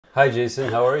Hi, Jason.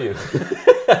 How are you?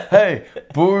 Hey,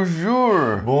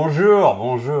 bonjour. Bonjour,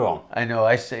 bonjour. I know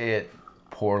I say it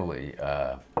poorly.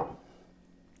 I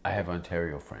have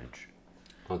Ontario French,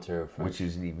 Ontario French. which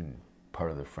isn't even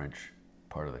part of the French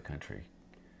part of the country.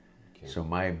 Okay. So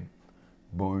my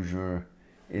bonjour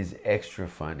is extra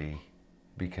funny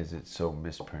because it's so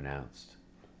mispronounced.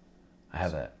 I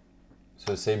have that.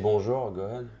 So say bonjour. Go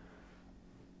ahead.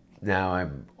 Now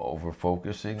I'm over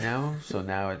focusing now, so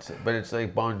now it's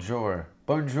like bonjour,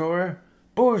 bonjour,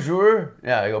 bonjour.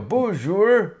 Yeah, I go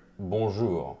bonjour.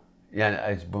 Bonjour. Yeah,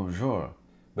 it's bonjour.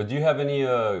 But do you have any?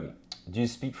 Do you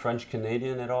speak French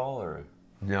Canadian at all, or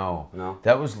No, no?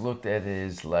 that was looked at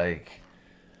as like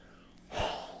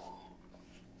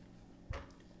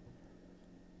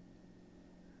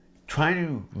trying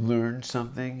to learn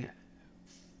something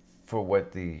for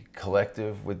what the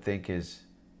collective would think is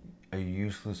a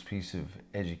useless piece of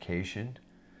education,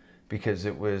 because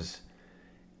it was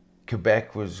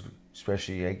Quebec was,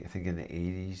 especially I think in the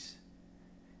 80s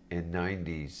and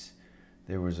 90s,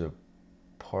 there was a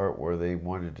part where they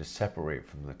wanted to separate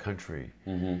from the country.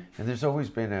 And there's always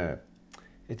been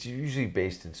it's usually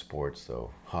based in sports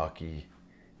though, hockey,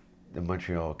 the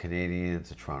Montreal Canadiens,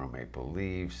 the Toronto Maple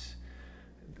Leafs,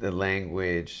 the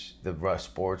language, the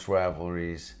sports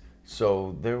rivalries.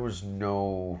 So there was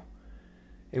no,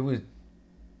 it was,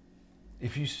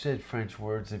 if you said French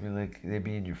words, they'd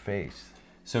be in your face.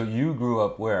 So you grew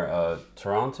up where?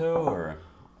 Toronto, or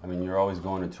I mean, you're always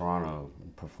going to Toronto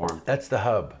and perform. That's the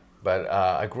hub. But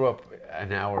I grew up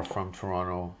an hour from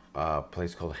Toronto, a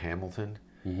place called Hamilton.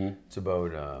 It's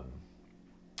about,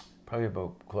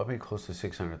 probably close to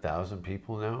 600,000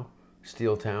 people now.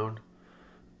 Steel town.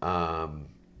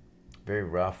 Very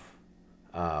rough.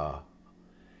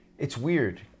 It's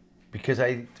weird because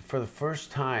for the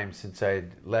first time since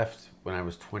I'd left when I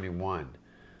was 21,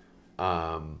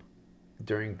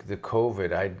 during the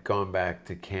COVID, I'd gone back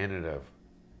to Canada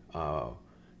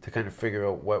to kind of figure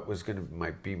out what was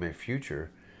might be my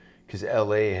future, because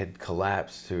LA had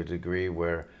collapsed to a degree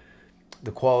where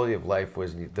the quality of life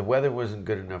the weather wasn't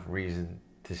good enough reason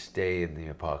to stay in the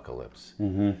apocalypse.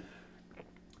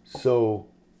 So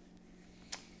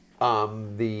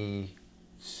the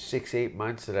 6-8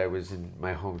 months that I was in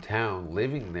my hometown,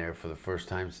 living there for the first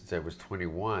time since I was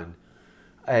 21,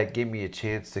 it gave me a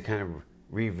chance to kind of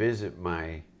revisit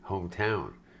my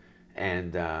hometown,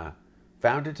 and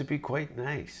found it to be quite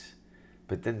nice.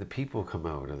 But then the people come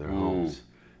out of their homes,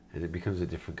 and it becomes a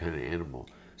different kind of animal.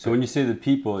 So when you say the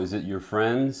people, is it your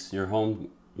friends, your home,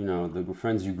 the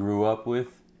friends you grew up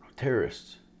with?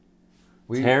 Terrorists.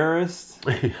 Terrorists?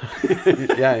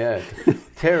 Yeah.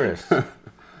 Terrorists.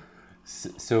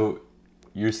 So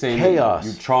you're saying Chaos.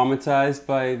 You're traumatized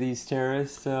by these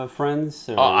terrorist friends?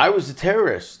 Or? I was a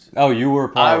terrorist. Oh, you were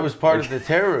part. I was part of the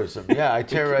terrorism. Yeah, I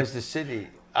terrorized the city.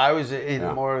 I was in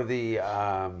more of the,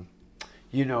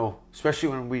 especially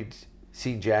when we'd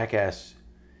seen Jackass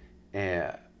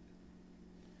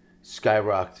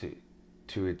skyrocket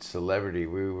to its celebrity.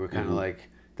 We were kind of like,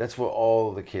 that's what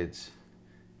all the kids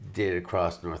did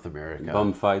across North America.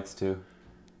 Bum fights too.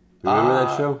 Remember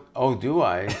that show? Oh, do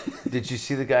I? Did you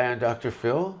see the guy on Dr.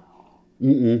 Phil?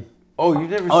 Oh,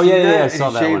 you've never seen that? Yeah, I and saw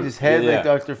he that shaved one. his head Yeah. like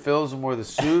Dr. Phil's and wore the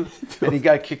suit, and he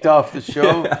got kicked off the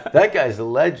show. That guy's a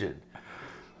legend.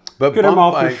 But Get him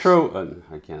off the fights, show.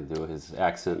 I can't do his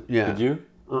accent. Yeah. Could you?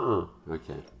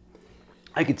 Okay.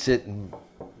 I could sit and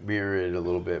mirror it a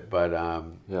little bit, but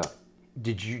Yeah.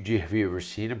 have you ever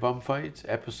seen a bum fights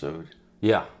episode?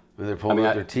 Yeah. Where they're pulling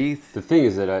out their teeth? The thing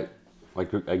is that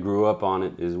I grew up on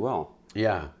it as well.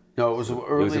 Yeah. No, it was an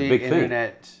early big thing.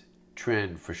 internet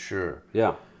trend for sure.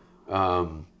 Yeah.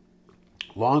 Long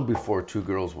before Two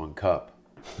Girls, One Cup.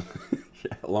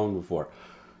 Yeah, long before.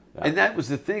 Yeah. And that was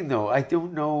the thing, though. I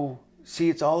don't know. See,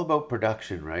 it's all about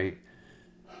production, right?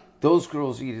 Those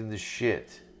girls eating the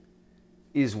shit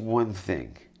is one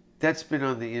thing. That's been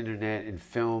on the internet and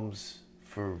films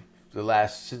for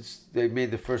since they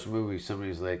made the first movie.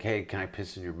 Somebody's like, hey, can I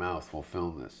piss in your mouth? We'll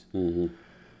film this.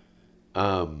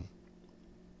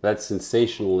 That's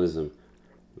sensationalism.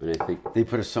 And I think They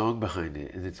put a song behind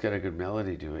it, and it's got a good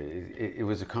melody to it. It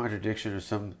was a contradiction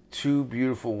of two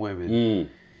beautiful women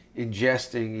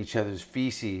ingesting each other's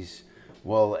feces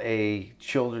while a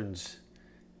children's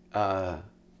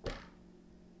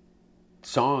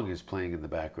song is playing in the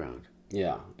background.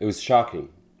 yeah, it was shocking.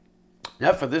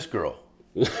 Not for this girl.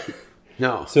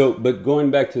 No. So, but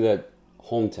going back to that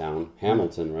hometown,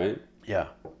 Hamilton, right? Yeah.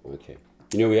 Okay.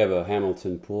 We have a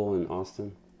Hamilton pool in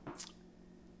Austin.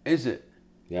 Is it?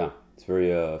 Yeah, it's a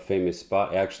very famous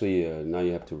spot. Actually, now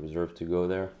you have to reserve to go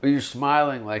there. But you're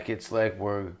smiling like it's like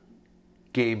where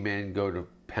gay men go to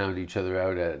pound each other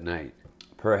out at night.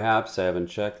 Perhaps I haven't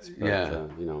checked. But, Yeah.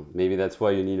 you know, maybe that's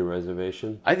why you need a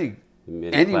reservation. I think You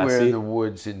made it anywhere classy. in the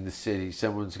woods in the city,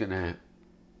 someone's gonna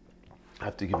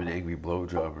have to give an angry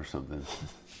blowjob or something.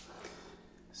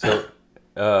 So,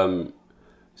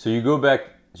 so you go back.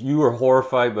 You were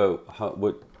horrified about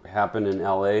what happened in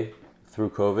LA through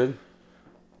COVID.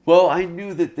 Well, I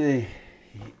knew that the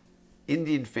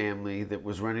Indian family that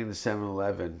was running the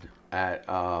 7-Eleven at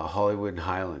Hollywood and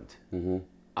Highland,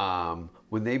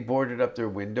 when they boarded up their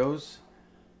windows,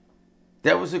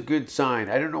 that was a good sign.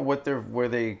 I don't know where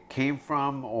they came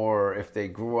from or if they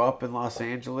grew up in Los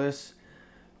Angeles,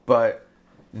 but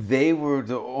they were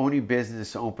the only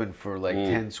business open for like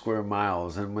 10 square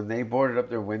miles. And when they boarded up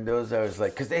their windows, I was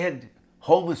like, because they had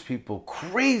homeless people,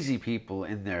 crazy people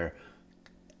in there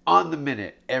on the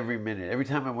minute, every minute. Every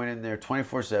time I went in there,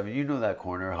 24/7, you know that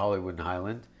corner, Hollywood and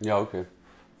Highland. Yeah. Okay.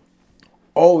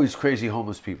 Always crazy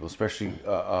homeless people, especially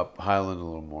up Highland a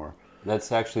little more.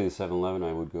 That's actually the 7-Eleven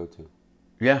I would go to.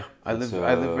 Yeah, I live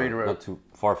right around. Not too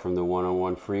far from the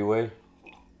 101 freeway.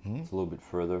 It's a little bit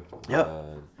further. Yep.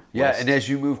 Yeah, west. and as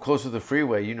you move closer to the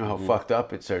freeway, you know how fucked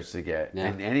up it starts to get. Yeah.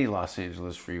 And any Los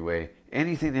Angeles freeway,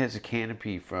 anything that has a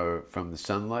canopy from the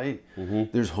sunlight,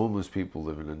 there's homeless people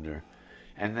living under.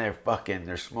 And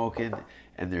they're smoking,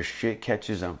 and their shit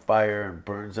catches on fire and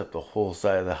burns up the whole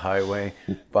side of the highway.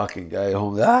 Fucking guy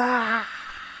home. Ah!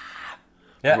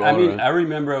 Yeah, I mean, I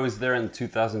remember I was there in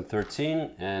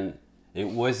 2013, and it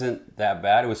wasn't that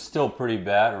bad. It was still pretty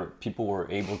bad, or people were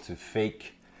able to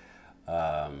fake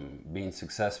being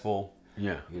successful.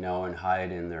 Yeah. You know, and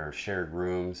hide in their shared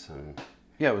rooms. And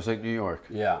Yeah, it was like New York.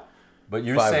 yeah, but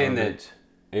you're 5 saying roommates.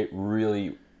 that it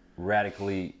really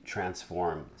radically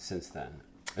transformed since then.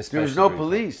 There was no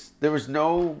police. It was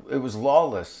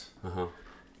lawless.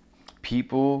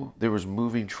 People, there was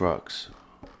moving trucks.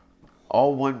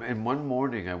 In one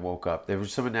morning I woke up, there were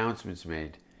some announcements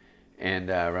made, and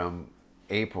around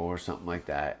April or something like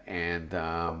that, and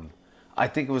I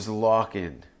think it was the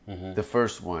lock-in, the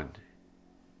first one.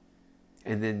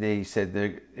 And then they said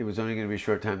it was only going to be a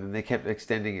short time, and they kept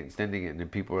extending it, and then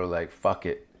people were like, fuck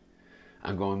it.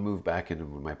 I'm going to move back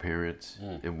in with my parents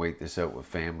and wait this out with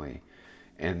family.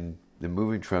 And the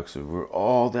moving trucks were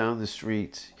all down the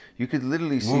streets. You could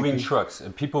literally see moving trucks,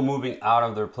 people moving out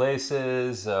of their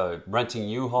places, renting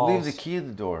U-Hauls. leave the key in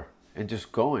the door and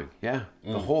just going. Yeah,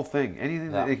 the whole thing.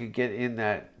 Anything that they could get in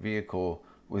that vehicle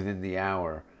within the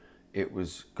hour, it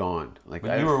was gone. Like,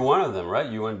 But you were one of them,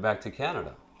 right? You went back to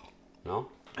Canada, no?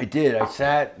 I did. I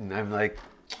sat and I'm like,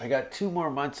 I got 2 more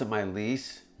months of my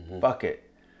lease. Fuck it.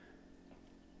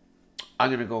 I'm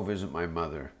going to go visit my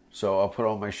mother. So I'll put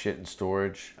all my shit in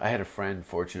storage. I had a friend,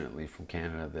 fortunately, from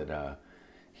Canada that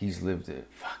he's lived it.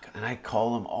 Fuck. And I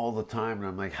call him all the time. And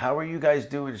I'm like, how are you guys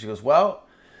doing? She goes, well,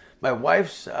 my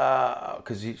wife's,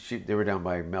 because they were down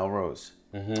by Melrose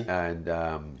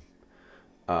and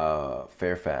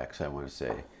Fairfax, I want to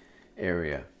say,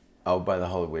 area, out by the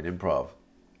Hollywood Improv.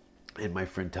 And my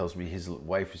friend tells me his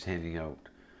wife is handing out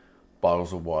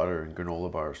bottles of water and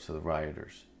granola bars to the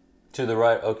rioters. To the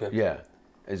right, okay. Yeah.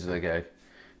 It's like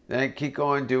then keep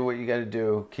going, do what you got to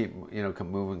do, keep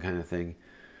moving, kind of thing.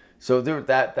 So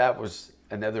that was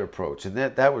another approach, and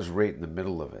that was right in the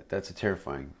middle of it. That's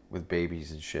terrifying with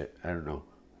babies and shit. I don't know,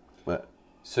 but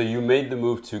so you made the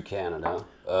move to Canada.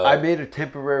 I made a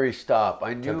temporary stop.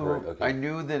 I Okay.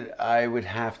 knew that I would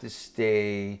have to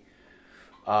stay.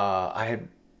 I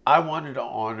wanted to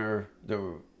honor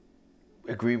the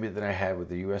agreement that I had with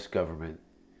the U.S. government.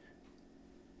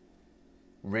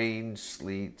 Rain,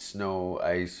 sleet, snow,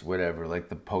 ice, whatever, like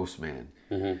the postman.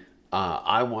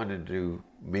 I wanted to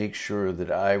make sure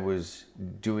that I was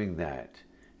doing that.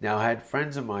 Now, I had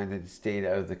friends of mine that stayed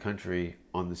out of the country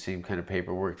on the same kind of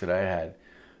paperwork that I had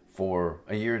for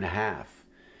a year and a half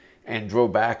and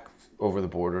drove back over the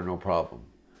border, no problem.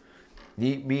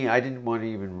 Me, I didn't want to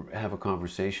even have a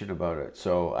conversation about it.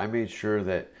 So I made sure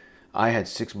that I had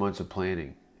 6 months of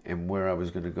planning and where I was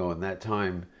going to go. And that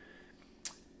time,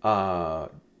 I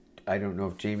don't know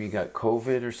if Jamie got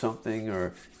COVID or something,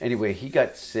 or anyway, he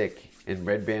got sick and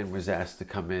Red Band was asked to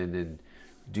come in and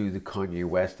do the Kanye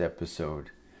West episode.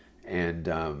 And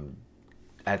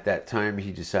at that time,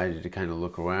 he decided to kind of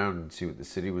look around and see what the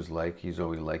city was like. He's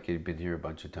always like it. He'd been here a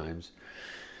bunch of times.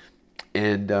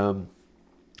 And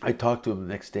I talked to him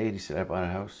the next day and he said, I bought a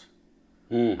house.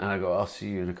 And I go, I'll see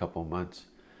you in a couple of months.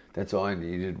 That's all I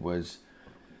needed was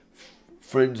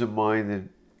friends of mine that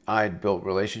I'd built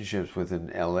relationships with in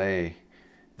LA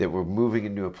that were moving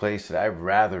into a place that I'd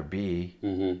rather be.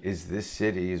 Is this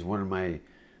city is one of my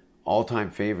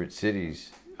all-time favorite cities,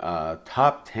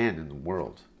 top 10 in the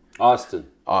world. Austin.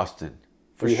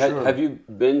 For sure. Have you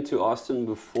been to Austin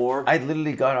before? I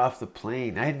literally got off the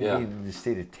plane. I hadn't been in the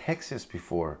state of Texas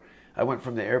before. I went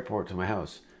from the airport to my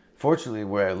house. Fortunately,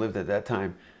 where I lived at that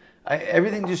time,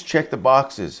 everything just checked the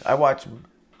boxes. I watched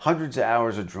hundreds of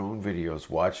hours of drone videos,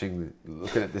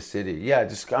 looking at the city. Yeah,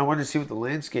 I wanted to see what the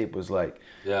landscape was like.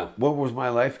 Yeah. What was my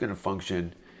life going to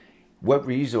function? What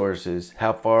resources?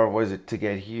 How far was it to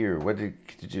get here? What did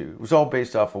you do? It was all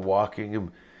based off of walking.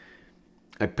 And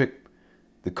I picked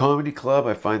the comedy club.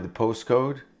 I find the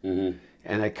postcode, and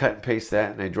I cut and paste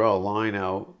that, and I draw a line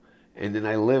out, and then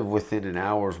I live within an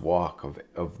hour's walk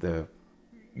of the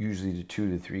usually the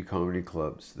 2 to 3 comedy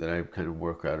clubs that I kind of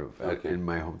work out of in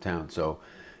my hometown. So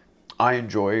I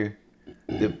enjoy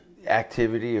the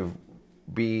activity of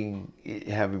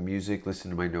having music,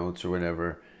 listening to my notes or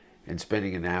whatever, and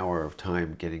spending an hour of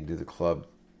time getting to the club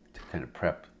to kind of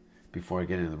prep before I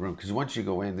get into the room. Because once you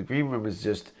go in, the green room is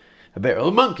just a barrel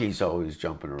of monkeys always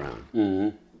jumping around.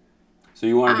 Mm-hmm. So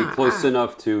you want to be close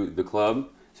enough to the club.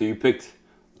 So you picked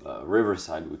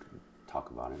Riverside. We could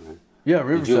talk about it, right? Yeah,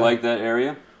 Riverside. Did you like that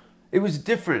area? It was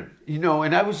different,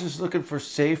 and I was just looking for a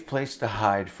safe place to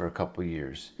hide for a couple of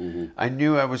years. Mm-hmm. I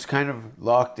knew I was kind of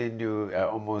locked into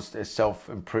almost a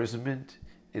self-imprisonment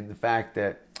in the fact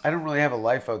that I don't really have a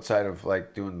life outside of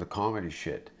like doing the comedy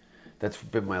shit. That's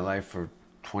been my life for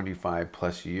 25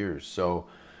 plus years. So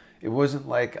it wasn't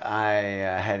like I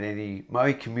had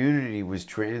my community was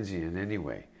transient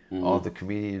anyway.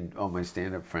 Mm-hmm. All my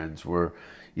stand-up friends were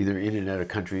either in and out of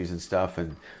countries and stuff,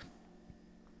 and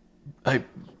I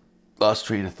lost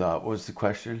train of thought. What was the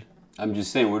question? I'm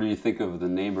just saying, what do you think of the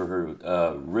neighborhood,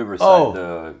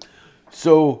 Riverside?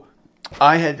 So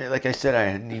I had, like I said, I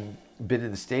hadn't even been in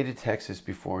the state of Texas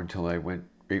before until I went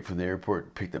right from the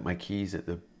airport, picked up my keys at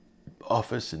the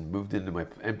office and moved into my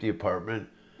empty apartment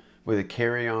with a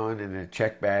carry-on and a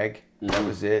check bag. Mm-hmm. That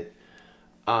was it.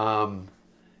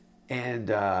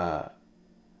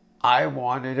 I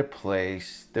wanted a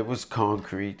place that was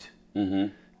concrete, that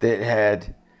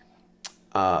had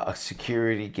a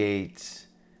security gates.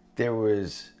 There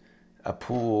was a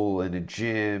pool and a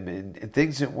gym and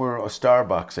things that were a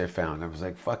Starbucks. I found. I was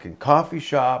like, fucking coffee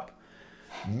shop,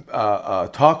 a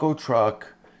taco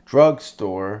truck,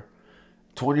 drugstore,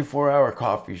 24-hour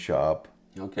coffee shop,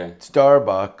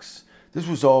 Starbucks. This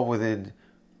was all within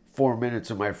 4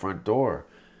 minutes of my front door.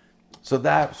 So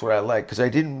that's what I like, because I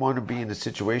didn't want to be in a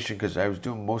situation, because I was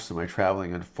doing most of my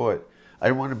traveling on foot. I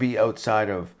didn't want to be outside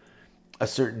of a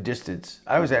certain distance.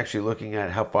 I was actually looking at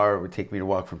how far it would take me to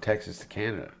walk from Texas to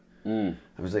Canada. I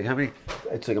was like,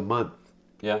 it's like a month.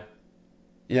 Yeah.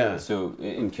 Yeah. So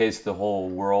in case the whole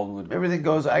world would... Everything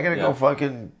goes, I got to go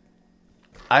fucking,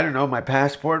 I don't know, my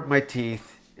passport, my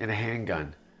teeth, and a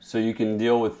handgun. So you can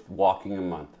deal with walking a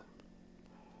month.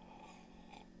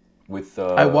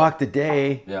 I walked a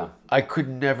day. Yeah. I could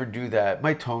never do that.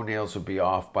 My toenails would be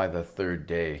off by the 3rd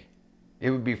day.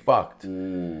 It would be fucked.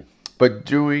 But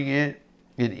doing it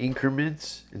in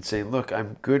increments and saying, look,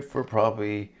 I'm good for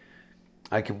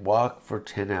I can walk for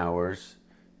 10 hours.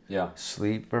 Yeah.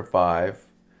 Sleep for 5.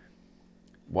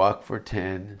 Walk for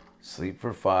 10. Sleep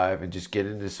for 5. And just get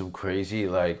into some crazy,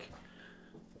 that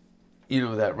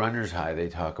runner's high they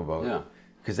talk about. Yeah.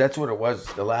 Because that's what it was.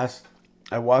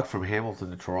 I walked from Hamilton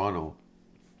to Toronto.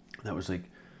 That was like,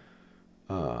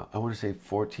 I want to say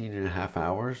 14 and a half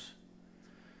hours.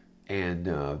 And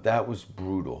that was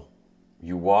brutal.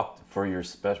 You walked for your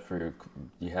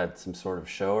you had some sort of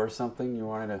show or something you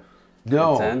wanted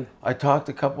to attend? I talked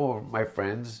to a couple of my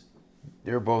friends.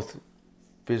 They're both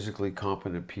physically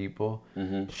competent people.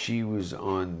 Mm-hmm. She was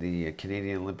on the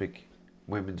Canadian Olympic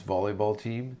women's volleyball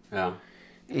team. Yeah.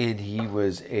 And he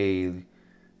was a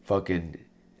fucking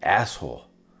asshole.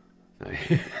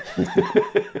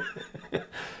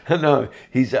 No,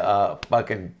 he's a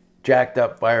fucking jacked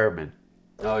up fireman.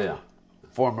 Oh yeah.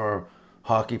 Former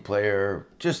hockey player,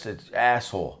 just an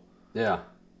asshole. Yeah.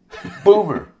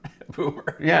 Boomer.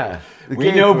 Boomer. Yeah.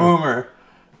 We know Boomer.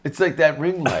 It's like that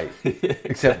ring light,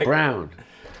 except brown.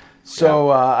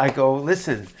 So I go,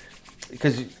 listen,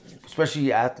 because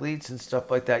especially athletes and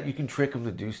stuff like that, you can trick them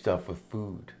to do stuff with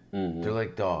food. Mm-hmm. They're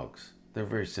like dogs. They're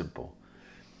very simple.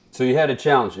 So you had a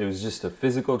challenge. It was just a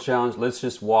physical challenge. Let's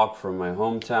just walk from my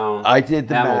hometown, I did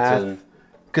the Hamilton,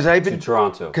 to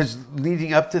Toronto. Because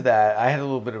leading up to that, I had a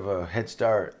little bit of a head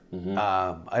start. Mm-hmm.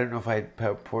 I don't know if I had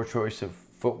poor choice of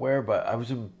footwear, but I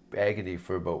was in agony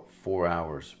for about 4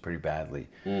 hours, pretty badly.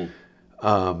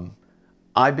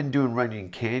 I've been doing running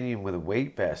canyon with a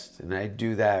weight vest, and I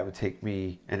do that. It would take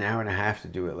me an hour and a half to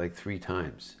do it like 3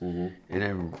 times,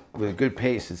 and with a good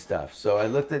pace and stuff. So I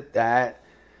looked at that.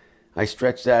 I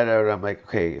stretched that out. I'm like,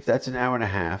 okay, if that's an hour and a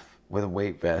half with a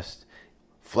weight vest,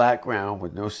 flat ground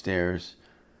with no stairs.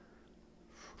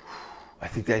 I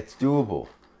think that's doable.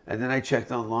 And then I checked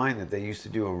online that they used to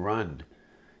do a run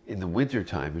in the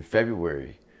wintertime in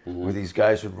February, where these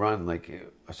guys would run,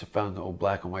 like, I found the old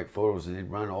black and white photos, and they'd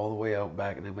run all the way out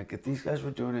back. And I'm like, if these guys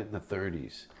were doing it in the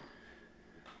 30s,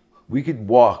 we could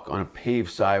walk on a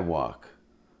paved sidewalk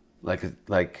like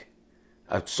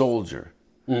a soldier.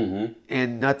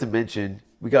 And not to mention,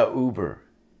 we got Uber.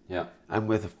 Yeah. I'm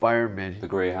with a fireman. The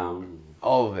Greyhound.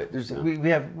 All of it. We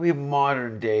have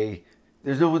modern day.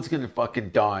 There's no one's going to fucking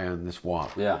die on this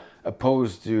walk. Yeah.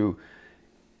 Opposed to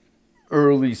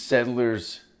early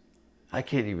settlers. I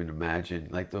can't even imagine.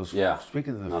 Like those,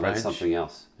 speaking of the French. That's something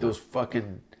else. Yeah. Those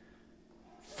fucking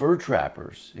fur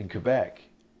trappers in Quebec.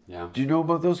 Yeah. Do you know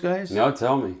about those guys? No,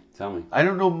 tell me. I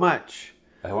don't know much.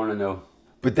 I want to know.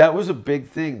 But that was a big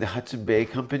thing. The Hudson Bay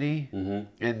Company.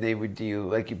 And they would deal,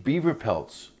 like beaver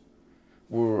pelts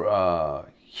were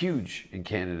huge in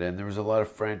Canada. And there was a lot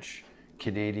of French,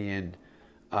 Canadian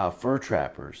fur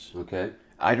trappers. Okay.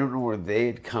 I don't know where they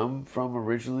had come from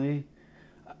originally.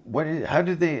 How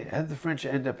did the French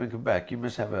end up in Quebec? You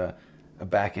must have a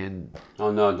back end.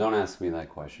 Oh no! Don't ask me that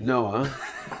question. No, huh?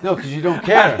 No, because you don't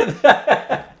care.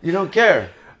 You don't care.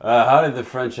 How did the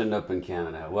French end up in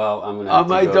Canada? Well, I'm gonna.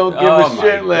 I don't give a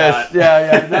shit list.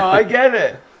 Yeah. No, I get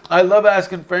it. I love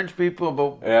asking French people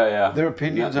about their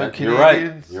opinions on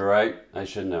Canadians. You're right. I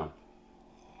should know.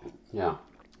 Yeah.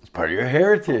 It's part of your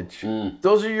heritage.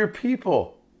 Those are your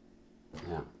people.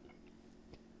 Yeah.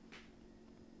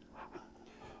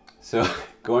 So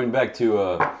going back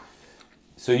to,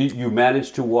 so you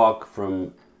managed to walk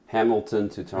from Hamilton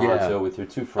to Toronto with your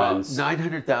two friends.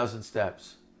 900,000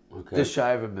 steps. Okay. Just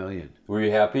shy of 1 million. Were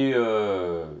you happy?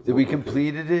 That we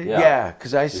completed it? Yeah.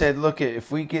 Because I said, look,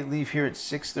 if we leave here at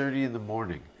 6:30 in the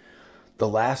morning, the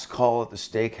last call at the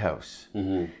steakhouse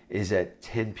is at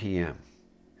 10 p.m.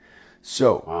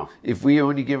 So if we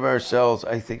only give ourselves,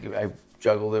 I think I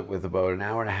juggled it with about an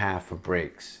hour and a half of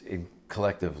breaks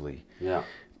collectively. Yeah.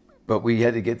 But we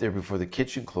had to get there before the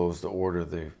kitchen closed to order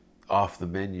the off the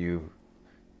menu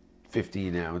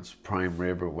 15-ounce prime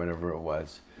rib or whatever it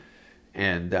was.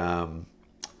 And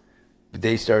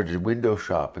they started window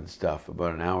shop and stuff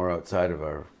about an hour outside of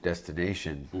our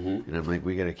destination. And I'm like,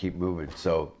 we got to keep moving.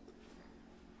 So,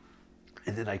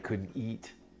 and then I couldn't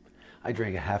eat. I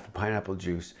drank a half a pineapple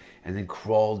juice and then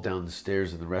crawled down the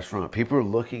stairs in the restaurant. People were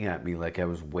looking at me like I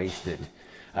was wasted.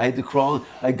 I had to crawl.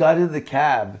 I got in the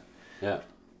cab. Yeah.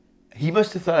 He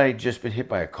must have thought I had just been hit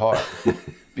by a car.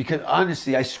 Because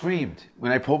honestly, I screamed.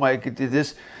 When I pulled I did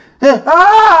this.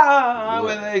 My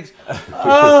legs. And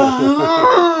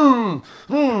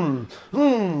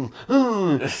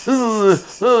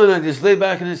I just lay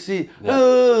back in the seat.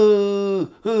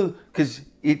 Because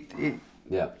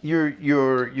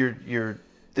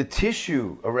the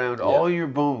tissue around all your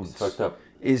bones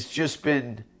is just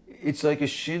been, it's like a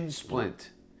shin splint,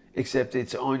 except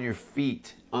it's on your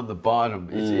feet on the bottom.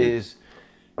 It is.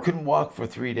 Couldn't walk for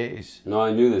 3 days. No,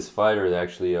 I knew this fighter that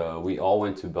actually, we all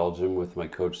went to Belgium with my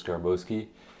coach Skarbowski,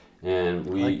 and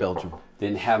we like Belgium.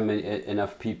 Didn't have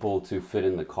enough people to fit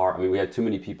in the car. I mean, we had too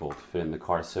many people to fit in the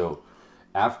car. So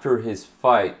after his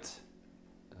fight,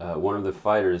 one of the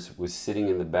fighters was sitting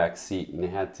in the back seat, and they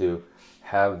had to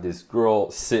have this girl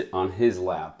sit on his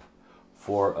lap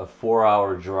for a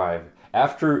 4-hour drive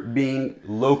after being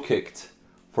low kicked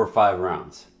for 5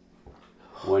 rounds.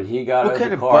 When he got out of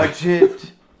the car, what kind of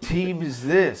budget team is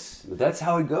this? But that's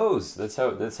how it goes. That's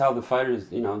how the fighters,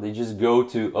 they just go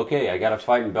to, okay, I got to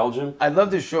fight in Belgium. I'd love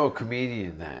to show a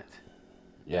comedian that.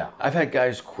 Yeah. I've had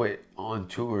guys quit on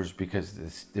tours because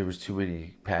there was too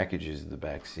many packages in the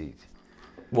back seat.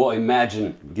 Well,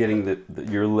 imagine getting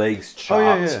your legs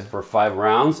chopped for 5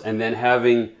 rounds and then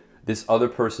having this other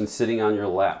person sitting on your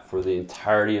lap for the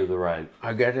entirety of the ride.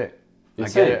 I get it.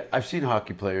 Insane. I get it. I've seen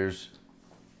hockey players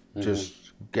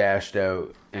just gashed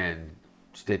out and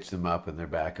stitch them up and they're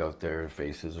back out there.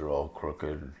 Faces are all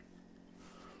crooked.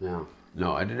 Yeah.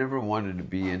 No, I never wanted to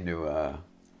be into. I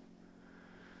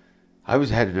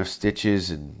had enough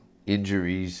stitches and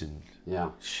injuries and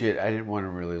shit. I didn't want to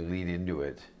really lean into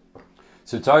it.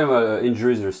 So talking about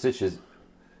injuries or stitches,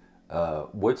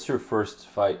 what's your first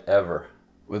fight ever?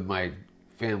 With my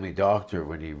family doctor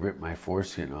when he ripped my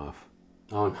foreskin off.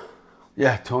 Oh no.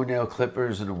 Yeah, toenail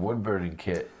clippers and a wood burning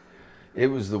kit. It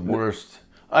was the worst.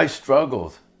 I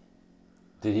struggled.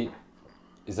 Is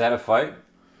that a fight?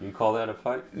 You call that a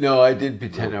fight? No, I did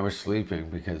pretend I was sleeping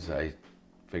because I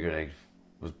figured I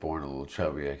was born a little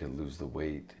chubby. I could lose the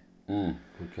weight.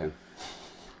 Okay.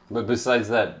 But besides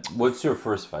that, what's your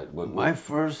first fight? My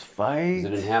first fight? Is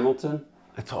it in Hamilton?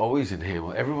 It's always in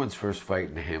Hamilton. Everyone's first fight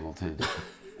in Hamilton.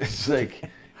 It's like,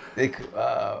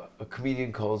 A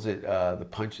comedian calls it the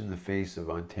punch in the face of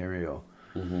Ontario.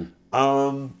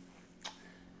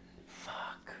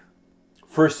 Fuck.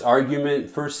 First argument,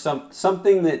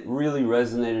 something that really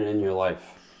resonated in your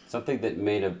life. Something that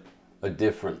made a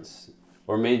difference.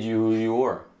 Or made you who you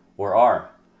were or are.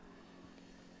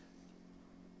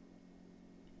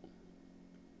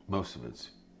 Most of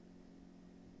it's.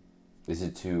 Is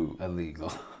it too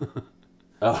illegal?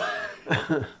 Oh.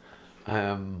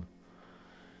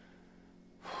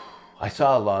 I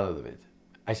saw a lot of it.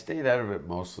 I stayed out of it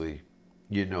mostly.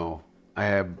 You know,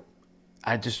 I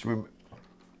just remember.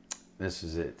 This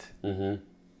is it. Mm-hmm.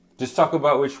 Just talk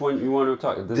about which one you want to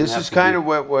talk. This is kind of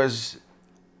what was.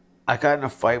 I got in a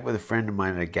fight with a friend of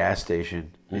mine at a gas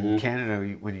station. In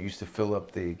Canada, when you used to fill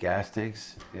up the gas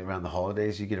tanks around the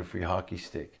holidays, you get a free hockey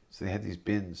stick. So they had these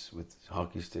bins with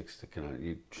hockey sticks sticking out.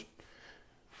 You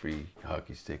free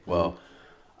hockey stick. Well,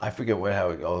 I forget how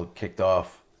it all kicked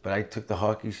off, but I took the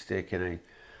hockey stick and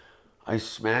I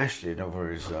smashed it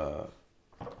over his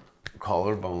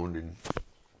collarbone, and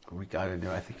we got in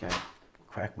there. I think I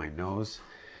cracked my nose,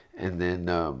 and then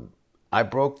I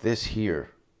broke this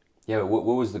here. Yeah, what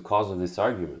was the cause of this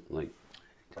argument? Like,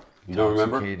 you don't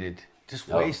remember? Just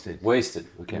wasted. Wasted.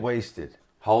 Okay. Wasted.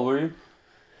 How old were you?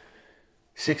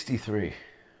 63.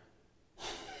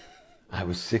 I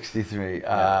was 63.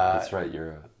 That's right.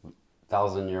 You're a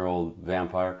 1,000-year-old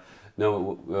vampire.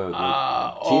 No,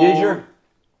 teenager?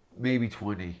 Maybe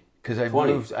 20. Because I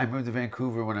moved to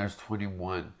Vancouver when I was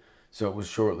 21. So it was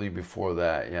shortly before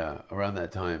that. Yeah, around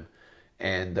that time.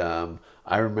 And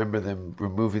I remember them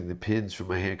removing the pins from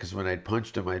my hand because when I'd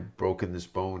punched them, I'd broken this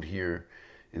bone here,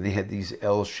 and they had these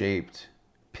L-shaped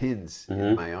pins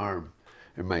in my arm,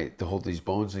 to hold these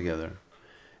bones together.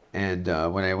 And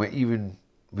when I went, even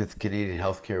with Canadian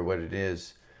healthcare, what it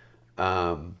is,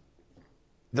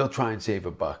 they'll try and save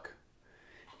a buck,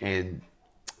 and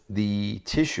the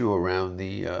tissue around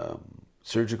the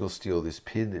surgical steel, this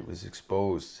pin that was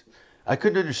exposed, I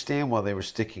couldn't understand why they were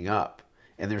sticking up.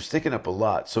 And they're sticking up a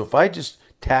lot. So if I just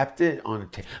tapped it on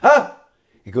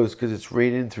it goes, because it's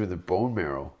right in through the bone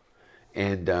marrow.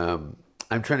 And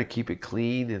I'm trying to keep it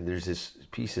clean, and there's this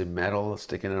piece of metal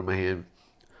sticking out of my hand.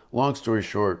 Long story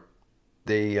short,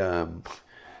 I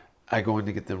go in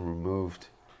to get them removed,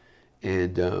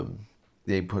 and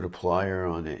they put a plier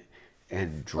on it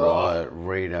and draw it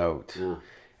right out. Yeah.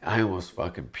 I almost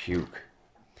fucking puke.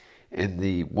 And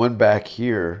the one back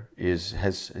here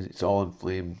it's all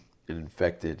inflamed and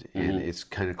infected, and it's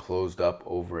kind of closed up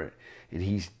over it, and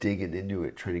he's digging into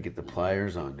it trying to get the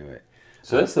pliers onto it.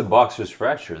 So that's the boxer's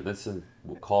fracture. That's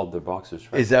called the boxer's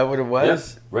fracture. Is that what it was?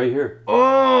 Yes, right here.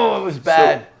 Oh, it was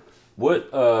bad. So, what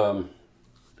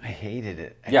I hated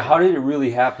it. How did it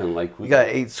really happen? Like, we got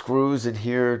 8 screws in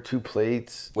here, 2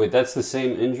 plates. Wait, that's the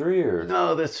same injury, or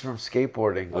no? That's from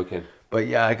skateboarding. Okay. But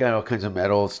yeah, I got all kinds of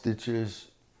metal stitches,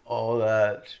 all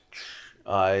that,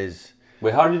 eyes.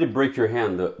 Wait, how did it break your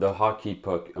hand, the hockey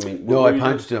puck? I mean, no, I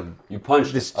punched him. You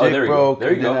punched the stick there broke, you go.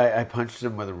 There you go. Then I punched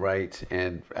him with the right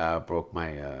and broke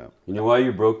my. You know why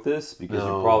you broke this? Because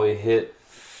you probably hit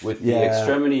with the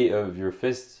extremity of your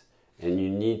fist, and you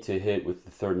need to hit with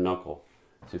the third knuckle.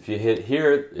 So if you hit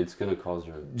here, it's going to cause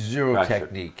your zero fracture.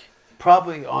 Technique.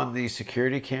 Probably on the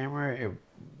security camera, it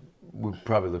would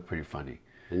probably look pretty funny.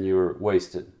 And you were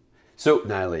wasted. So,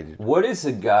 annihilated. What is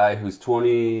a guy who's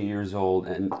 20 years old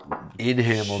and in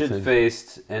Hamilton,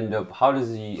 shit-faced how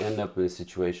does he end up in a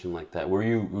situation like that? Were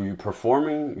you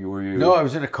performing? No, I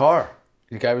was in a car.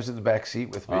 The guy was in the back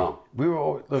seat with me. Oh. We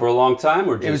were for a long time,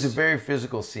 or just... It was a very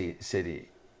physical city.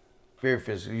 Very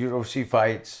physical. You don't see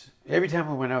fights. Every time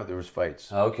we went out, there was fights.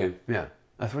 Oh, okay. Yeah.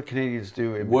 That's what Canadians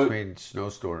do in between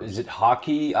snowstorms. Is it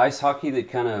hockey, ice hockey, that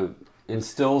kind of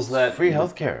instills that? Free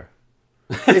healthcare.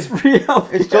 It's free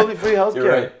healthcare. It's totally free healthcare.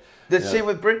 You're right. The same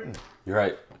with Britain. You're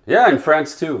right. Yeah, in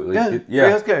France too. Free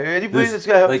healthcare. Anybody that's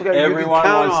got healthcare, everyone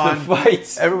wants to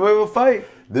fight. Everybody will fight.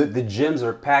 The gyms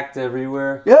are packed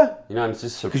everywhere. Yeah. You know, I'm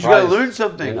just surprised. Because you got to learn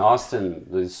something. In Austin,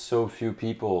 there's so few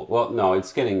people. Well, no,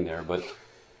 it's getting there, but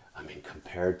I mean,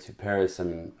 compared to Paris, I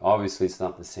mean, obviously it's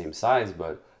not the same size,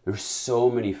 but there's so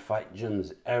many fight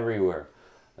gyms everywhere.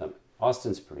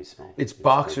 Austin's pretty small. It's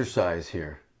boxer size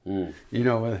here. You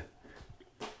know,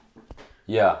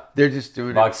 yeah, they're just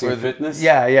doing boxing fitness.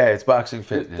 Yeah, it's boxing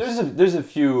fitness. There's a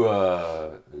few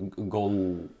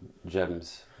golden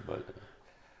gems, but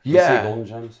you say golden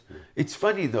gems. It's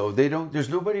funny though. They don't. There's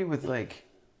nobody with like.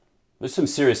 There's some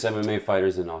serious MMA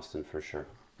fighters in Austin for sure.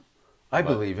 I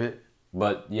believe it.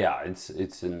 But yeah, it's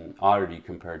an oddity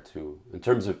compared to in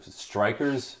terms of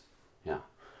strikers. Yeah,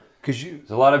 because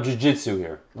there's a lot of jiu-jitsu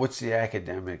here. What's the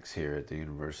academics here at the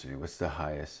university? What's the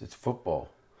highest? It's football.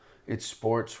 It's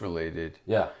sports related.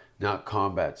 Yeah. Not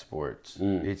combat sports.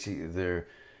 It's either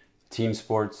team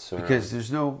sports. Or... Because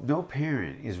there's no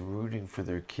parent is rooting for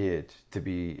their kid to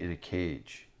be in a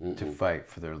cage to fight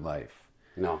for their life.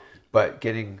 No. But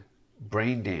getting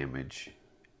brain damage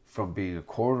from being a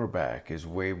quarterback is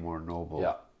way more noble.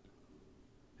 Yeah.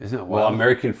 Isn't it? Well,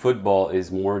 American football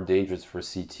is more dangerous for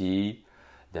CTE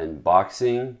than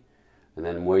boxing, and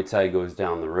then Muay Thai goes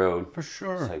down the road. For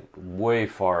sure. It's like way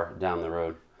far down the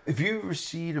road. If you've ever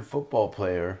seen a football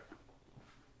player,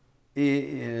 it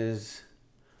is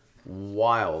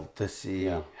wild to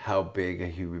see how big a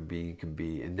human being can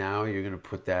be. And now you're going to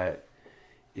put that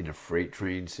in a freight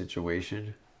train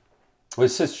situation. Well,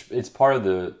 it's part of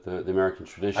the American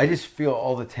tradition. I just feel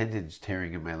all the tendons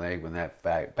tearing in my leg when that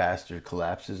fat bastard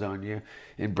collapses on you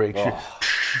and breaks your...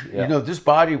 You know, just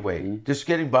body weight. Just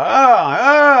getting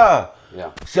by...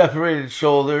 Separated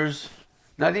shoulders.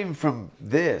 Not even from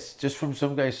this. Just from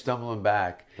some guy stumbling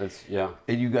back. And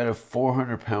you got a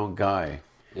 400-pound guy.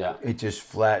 Yeah. It just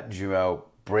flattens you out,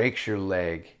 breaks your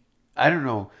leg. I don't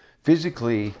know.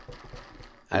 Physically,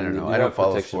 I don't know. I don't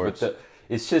follow sports.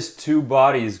 It's just two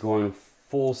bodies going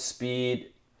full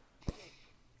speed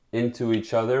into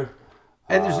each other.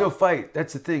 And there's no fight.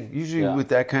 That's the thing. Usually with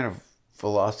that kind of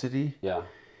velocity,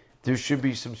 there should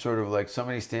be some sort of like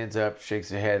somebody stands up, shakes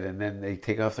their head, and then they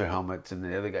take off their helmets and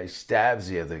the other guy stabs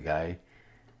the other guy.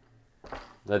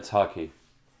 That's hockey.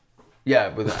 Yeah,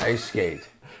 with an ice skate.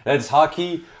 That's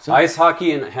hockey, ice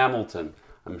hockey in Hamilton.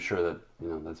 I'm sure that,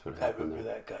 that's what happened. I remember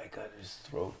that guy got his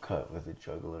throat cut with a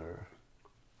jugular.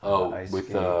 Oh,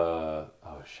 with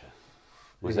shit.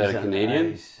 Was that a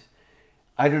Canadian?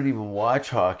 I don't even watch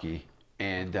hockey,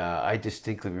 and I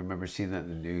distinctly remember seeing that in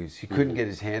the news. He couldn't get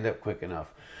his hand up quick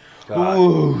enough.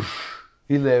 Ooh,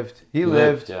 he lived. He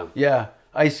lived. Yeah.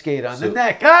 Ice skate on the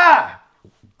neck. Ah!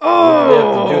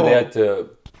 Oh! They had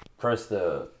to press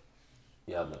the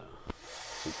It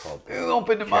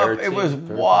opened him up. It was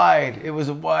wide. It was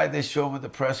wide. They show him at the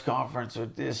press conference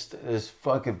with this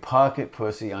fucking pocket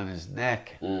pussy on his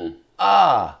neck.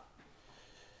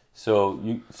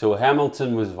 So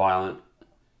Hamilton was violent.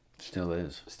 Still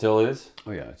is. Still is?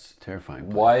 Oh yeah, it's terrifying.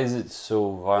 Why is it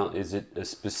so violent? Is it a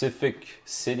specific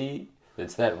city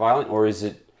that's that violent, or is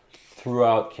it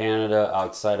throughout Canada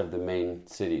outside of the main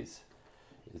cities?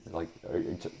 Is it like,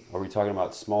 are we talking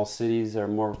about small cities that are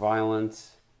more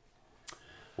violent?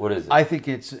 What is it? I think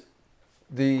it's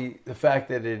the fact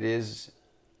that it is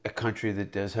a country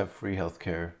that does have free health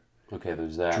care. Okay,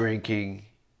 there's that. Drinking.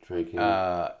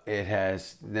 It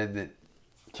has then the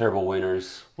terrible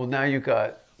winters. Well, now you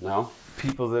got No?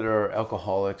 people that are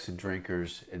alcoholics and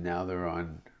drinkers, and now they're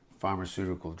on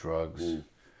pharmaceutical drugs,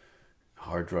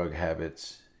 hard drug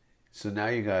habits. So now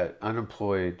you got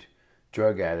unemployed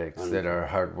drug addicts that are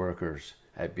hard workers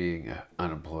at being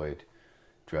unemployed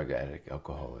drug addict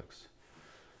alcoholics.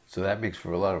 So that makes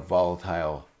for a lot of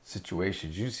volatile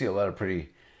situations. You see a lot of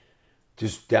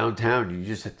just downtown, you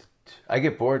just have to, I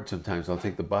get bored sometimes. I'll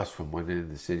take the bus from one end of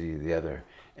the city to the other,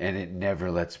 and it never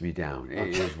lets me down.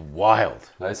 It is wild.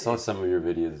 I saw some of your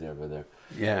videos over there.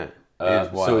 Yeah, it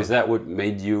is wild. So is that what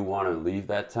made you want to leave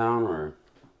that town, or?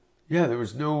 Yeah, there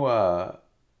was no,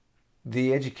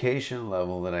 the education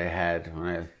level that I had when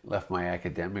I left my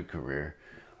academic career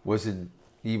wasn't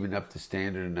even up to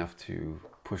standard enough to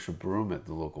push a broom at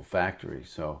the local factory.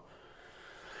 So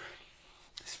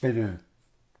it's been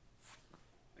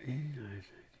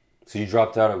So you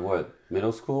dropped out of what?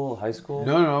 Middle school? High school?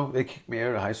 No, they kicked me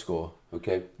out of high school.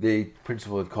 Okay. The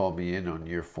principal had called me in on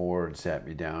year 4 and sat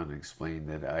me down and explained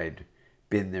that I'd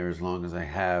been there as long as I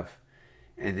have.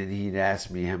 And then he'd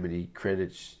asked me how many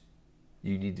credits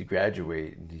you need to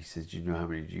graduate. And he said, you know, how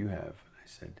many do you have? And I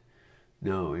said,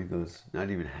 no. He goes, not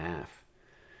even half.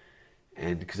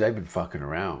 And because I've been fucking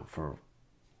around for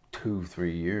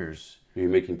 2-3 years. Were you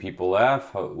making people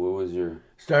laugh? What was your...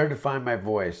 Started to find my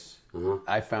voice.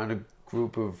 I found a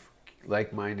group of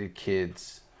like-minded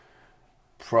kids,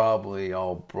 probably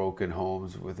all broken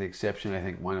homes, with the exception, I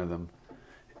think, one of them.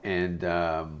 And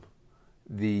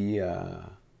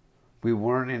we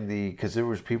weren't in the... Because there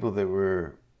was people that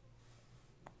were,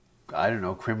 I don't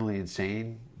know, criminally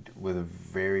insane with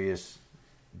various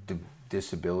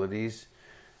disabilities.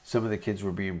 Some of the kids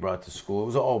were being brought to school. It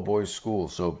was an all-boys school,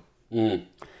 so...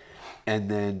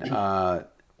 And then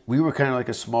we were kind of like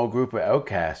a small group of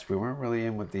outcasts. We weren't really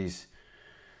in with these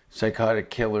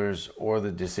psychotic killers or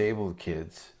the disabled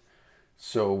kids.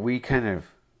 So we kind of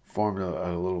formed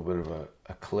a little bit of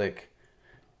a clique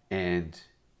and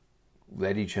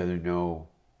let each other know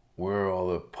where all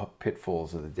the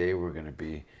pitfalls of the day were going to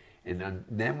be. And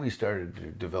then we started to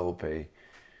develop a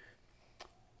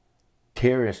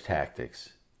terrorist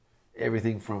tactics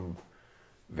everything from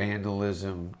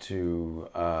vandalism to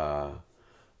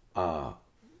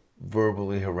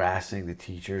verbally harassing the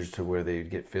teachers to where they'd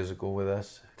get physical with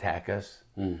us, attack us.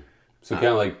 So kind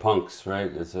of like punks,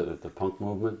 right? Is it the punk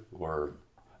movement? Or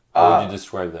how would you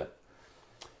describe that?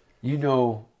 You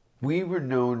know, we were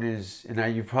known as,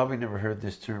 and you've probably never heard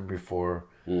this term before,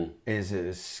 is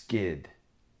a skid.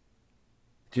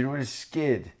 Do you know what a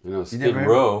skid? You know, skid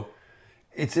row.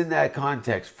 It's in that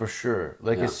context for sure.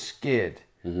 Like a skid.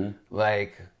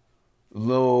 Like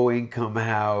low income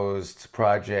housed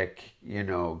project, you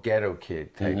know, ghetto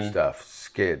kid type stuff.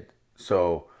 Skid.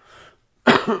 So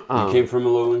you came from a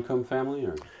low income family,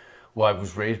 or? Well, I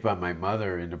was raised by my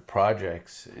mother in the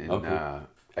projects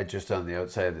just on the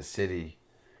outside of the city,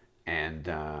 and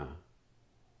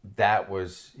that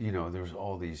was, you know, there was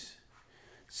all these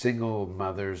single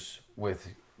mothers with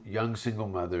young single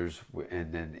mothers,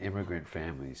 and then immigrant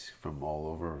families from all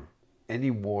over.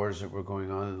 Any wars that were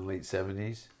going on in the late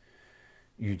 70s,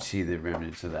 you'd see the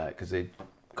remnants of that, because they'd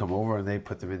come over and they'd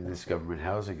put them in this government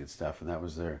housing and stuff, and that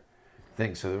was their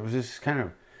thing. So there was this kind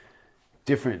of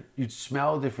different, you'd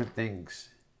smell different things,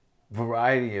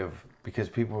 variety of, because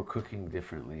people were cooking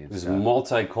differently and it was stuff.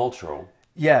 Multicultural.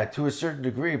 Yeah, to a certain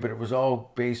degree, but it was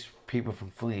all based people from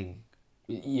fleeing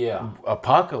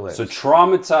apocalypse. So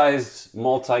traumatized,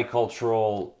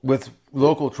 multicultural, with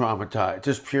local trauma,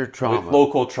 just pure trauma. with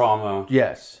local trauma.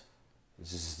 Yes.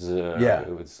 It's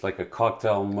it's like a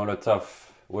cocktail Molotov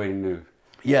waiting to.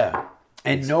 Yeah,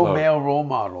 and explode. no male role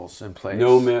models in place.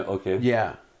 No male. Okay.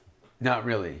 Yeah, not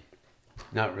really.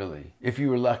 If you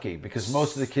were lucky, because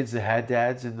most of the kids that had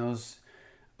dads in those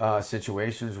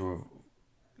situations were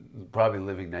probably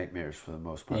living nightmares for the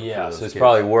most part. Yeah, so it's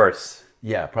probably worse.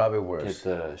 Yeah, probably worse. Get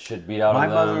the shit beat out My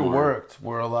of them. mother worked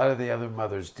where a lot of the other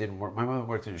mothers didn't work. My mother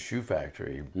worked in a shoe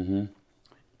factory.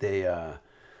 They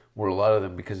were, a lot of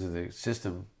them, because of the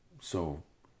system, so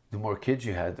the more kids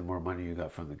you had, the more money you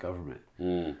got from the government.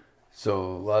 So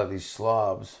a lot of these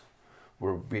slobs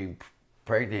were being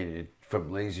pregnated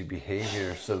from lazy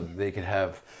behavior so that they could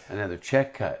have another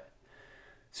check cut.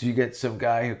 So you get some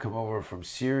guy who come over from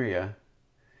Syria,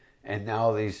 and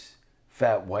now these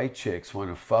fat white chicks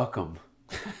want to fuck him.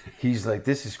 He's like,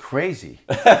 this is crazy.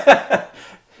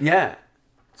 Yeah.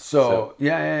 So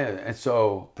yeah. And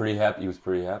so pretty happy. He was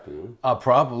pretty happy. Huh?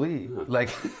 Probably. Yeah. Like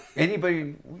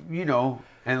anybody, you know,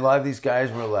 and a lot of these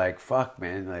guys were like, fuck,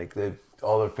 man, like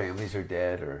all their families are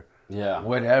dead or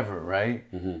whatever, right?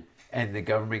 And the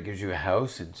government gives you a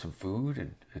house and some food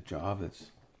and a job.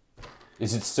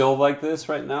 Is it still like this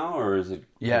right now, or is it?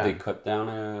 Did they cut down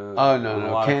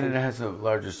no. Canada has the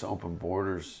largest open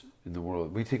borders in the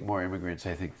world. We take more immigrants,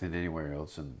 I think, than anywhere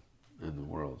else in the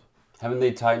world. Haven't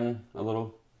they tightened a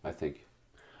little? I think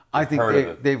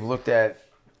they've looked at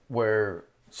where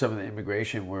some of the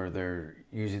immigration, where they're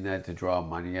using that to draw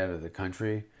money out of the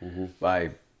country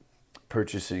by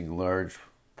purchasing large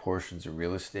portions of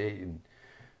real estate and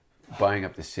buying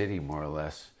up the city, more or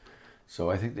less. So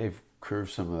I think they've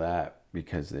curved some of that,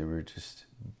 because they were just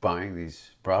buying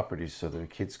these properties so their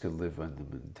kids could live on them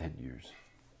in 10 years.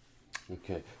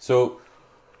 Okay. So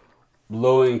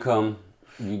low income,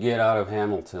 you get out of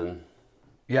Hamilton.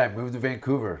 Yeah, I moved to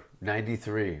Vancouver,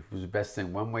 93. It was the best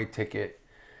thing. One-way ticket,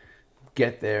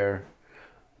 get there.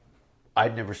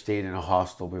 I'd never stayed in a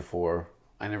hostel before.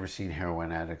 I never seen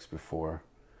heroin addicts before.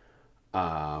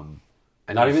 Not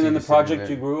even in the project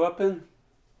you grew up in?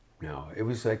 No, it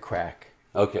was like crack.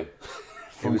 Okay.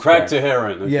 From crack to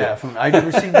heroin. Okay. Yeah, I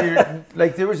never seen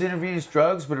like there was intravenous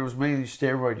drugs, but it was mainly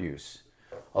steroid use.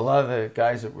 A lot of the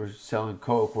guys that were selling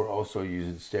coke were also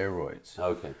using steroids.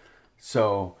 Okay.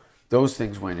 So those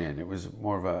things went in. It was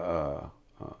more of a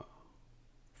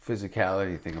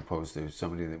physicality thing, opposed to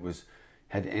somebody that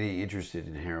had any interest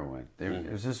in heroin.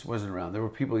 It just wasn't around. There were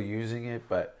people using it,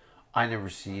 but I never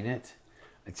seen it.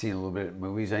 I'd seen a little bit of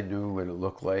movies. I knew what it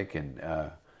looked like and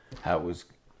how it was.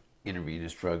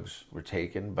 Intravenous drugs were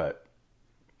taken, but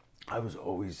I was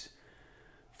always,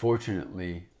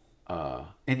 fortunately, and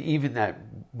even that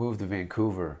move to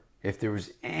Vancouver, if there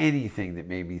was anything that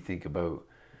made me think about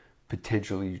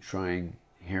potentially trying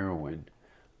heroin,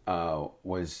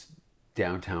 was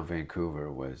downtown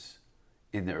Vancouver. Was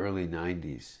in the early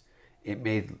 90s. It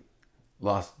made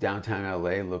downtown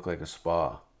LA look like a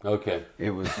spa. Okay. It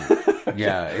was,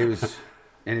 it was,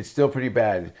 and it's still pretty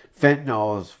bad.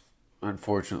 Fentanyl is,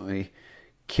 unfortunately,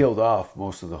 killed off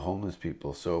most of the homeless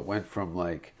people. So it went from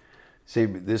like, say,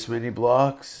 this many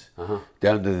blocks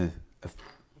down to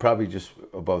probably just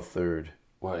above third.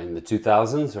 What, in the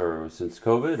 2000s or since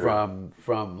COVID?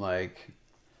 From like,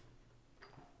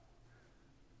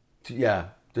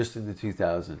 just in the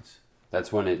 2000s.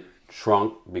 That's when it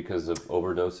shrunk because of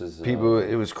overdoses? People,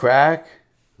 it was crack,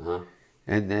 Uh-huh.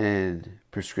 and then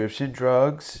prescription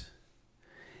drugs,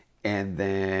 and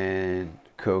then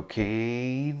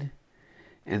cocaine,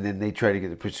 and then they try to get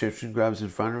the prescription drugs in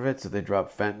front of it, so they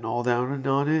drop fentanyl down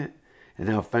on it, and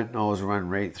now fentanyl is run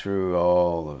right through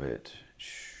all of it.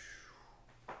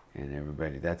 And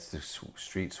everybody, that's the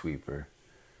street sweeper,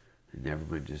 and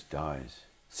everyone just dies.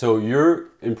 So your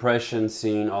impression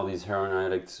seeing all these heroin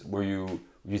addicts, you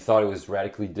thought it was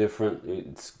radically different?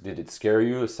 Did it scare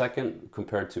you a second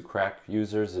compared to crack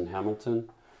users in Hamilton?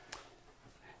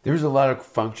 There's a lot of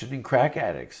functioning crack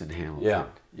addicts in Hamilton. Yeah.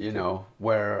 You know,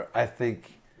 where I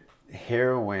think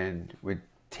heroin would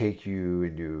take you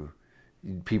into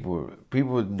people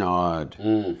would nod,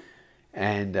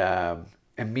 and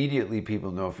immediately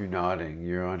people know if you're nodding,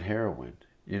 you're on heroin.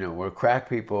 You know, where crack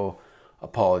people,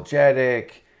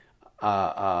 apologetic,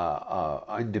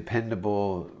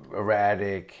 undependable,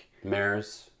 erratic.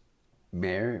 Mayors?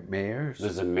 Mayors?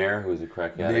 There's a mayor who's a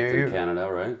crack addict in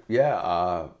Canada, right?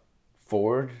 Yeah.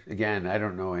 Ford. Again, I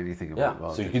don't know anything about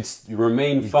politics. So you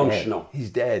remain functional. Dead. He's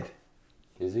dead.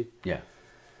 Is he? Yeah.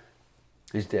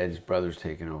 He's dead. His brother's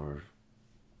taken over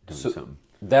doing something.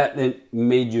 That it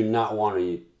made you not want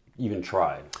to even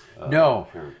try? No.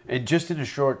 And just in a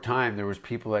short time, there was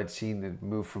people I'd seen that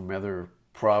moved from other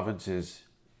provinces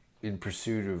in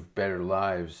pursuit of better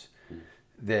lives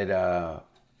that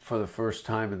for the first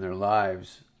time in their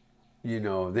lives, you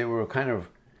know, they were kind of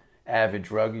avid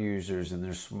drug users in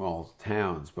their small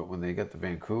towns, but when they got to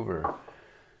Vancouver,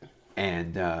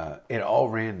 and it all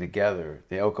ran together.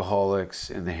 The alcoholics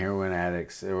and the heroin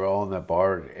addicts, they were all in the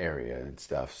bar area and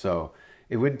stuff. So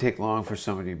it wouldn't take long for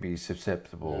somebody to be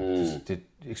susceptible to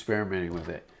experimenting with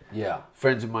it. Yeah.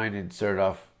 Friends of mine had started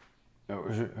off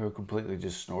who completely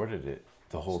just snorted it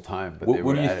the whole time. But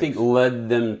what do you think led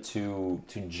them to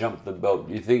jump the boat?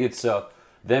 Do you think it's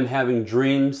them having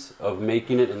dreams of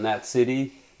making it in that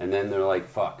city, and then they're like,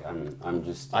 "Fuck, I'm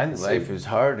just." I think life is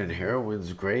hard and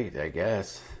heroin's great. I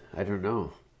guess I don't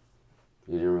know.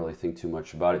 You didn't really think too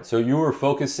much about it. So you were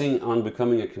focusing on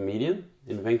becoming a comedian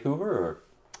in Vancouver, or?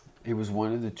 It was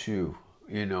one of the two.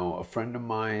 You know, a friend of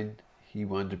mine, he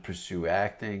wanted to pursue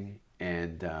acting,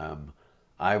 and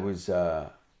I was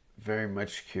very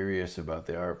much curious about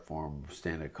the art form,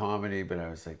 stand-up comedy, but I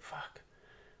was like, fuck,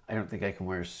 I don't think I can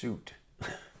wear a suit.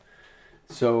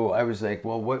 So I was like,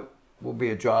 well, what will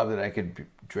be a job that I could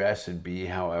dress and be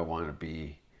how I want to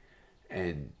be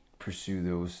and pursue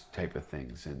those type of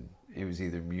things? And it was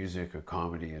either music or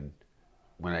comedy. And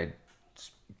when I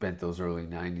spent those early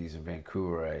 90s in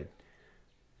Vancouver, I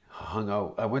hung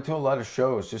out. I went to a lot of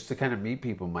shows just to kind of meet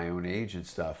people my own age and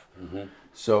stuff. Mm-hmm.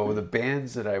 So the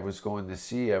bands that I was going to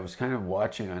see, I was kind of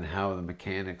watching on how the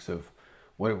mechanics of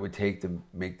what it would take to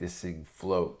make this thing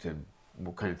float, and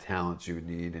what kind of talents you would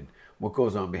need, and what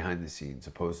goes on behind the scenes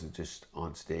opposed to just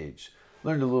on stage.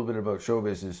 Learned a little bit about show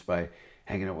business by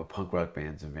hanging out with punk rock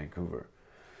bands in Vancouver.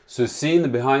 So seeing the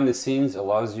behind the scenes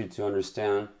allows you to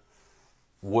understand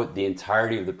what the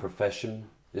entirety of the profession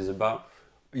is about?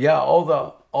 Yeah, all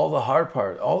the hard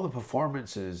part, all the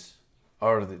performances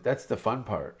that's the fun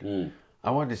part. I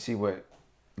wanted to see what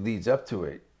leads up to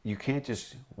it. You can't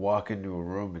just walk into a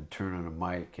room and turn on a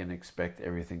mic and expect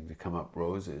everything to come up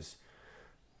roses.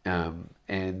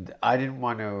 And I didn't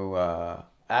want to,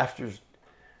 after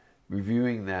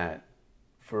reviewing that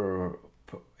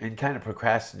and kind of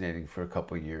procrastinating for a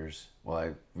couple of years while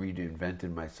I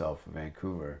reinvented myself in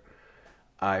Vancouver,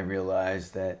 I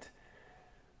realized that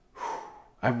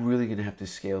I'm really going to have to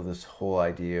scale this whole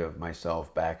idea of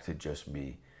myself back to just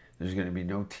me. There's going to be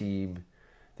no team.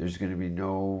 There's going to be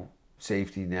no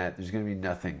safety net. There's going to be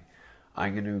nothing.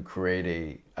 I'm going to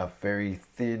create a very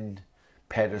thin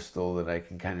pedestal that I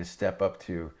can kind of step up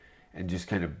to and just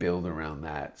kind of build around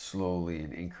that slowly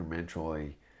and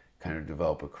incrementally, kind of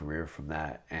develop a career from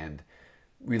that. And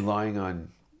relying on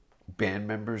band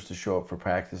members to show up for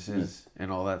practices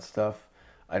and all that stuff,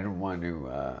 I didn't want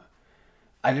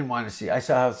to see. I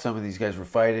saw how some of these guys were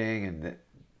fighting,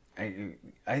 and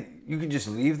you can just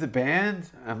leave the band.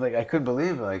 I'm like, I couldn't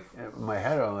believe it. Like in my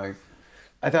head, I'm like,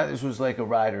 I thought this was like a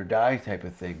ride or die type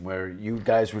of thing, where you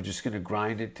guys were just going to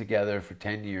grind it together for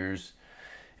 10 years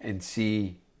and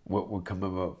see what would come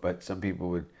about. But some people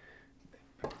would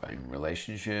find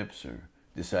relationships or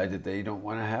decide that they don't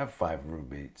want to have 5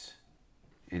 roommates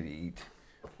and eat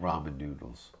ramen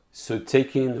noodles. So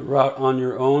taking the route on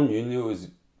your own, you knew it was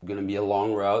going to be a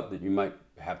long route that you might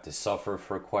have to suffer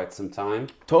for quite some time.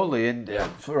 Totally, and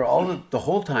for all the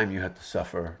whole time you have to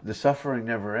suffer. The suffering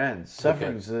never ends.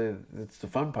 Suffering's it's the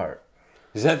fun part.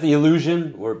 Is that the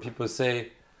illusion where people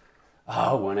say,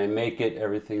 oh, when I make it,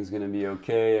 everything's going to be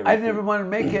okay. I never wanted to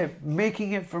make it.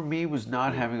 Making it for me was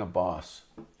not having a boss.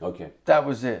 Okay. That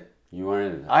was it. You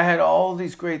weren't into that. I had all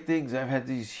these great things. I've had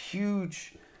these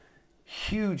huge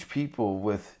people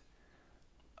with,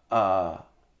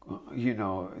 you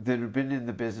know, that have been in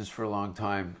the business for a long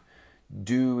time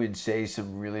do and say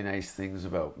some really nice things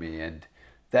about me. And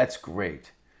that's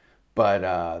great.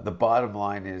 But the bottom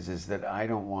line is that I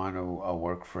don't want to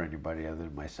work for anybody other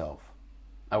than myself.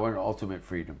 I want ultimate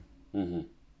freedom. Mm-hmm.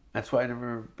 That's why I've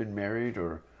never been married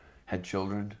or had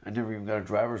children. I never even got a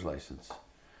driver's license.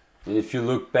 And if you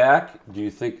look back, do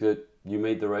you think that you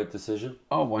made the right decision?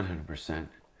 Oh, 100%.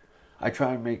 I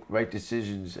try and make right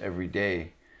decisions every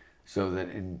day so that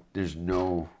there's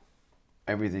no,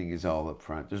 everything is all up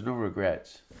front. There's no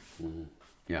regrets. Mm-hmm.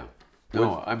 Yeah.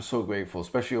 No, I'm so grateful,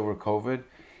 especially over COVID.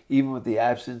 Even with the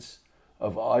absence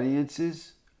of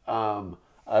audiences, I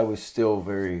was still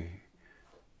very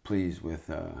pleased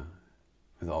with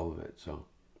all of it.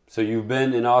 So you've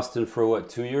been in Austin for what,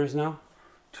 2 years now?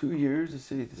 2 years. Let's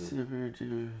see, December,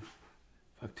 January,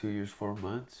 2 years, 4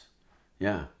 months.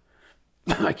 Yeah,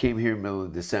 I came here in the middle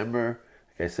of December,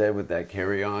 like I said, with that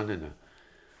carry-on and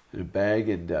a bag,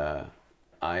 and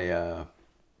I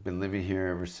been living here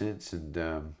ever since, and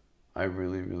I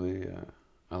really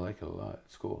I like it a lot.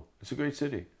 It's cool. It's a great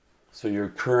city. So your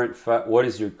current fight, what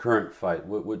is your current fight?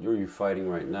 What are you fighting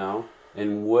right now?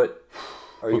 And what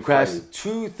are you fighting?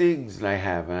 Two things that I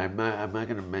have, and I'm not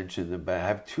going to mention them, but I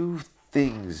have two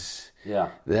things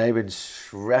that I've been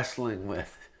wrestling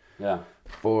with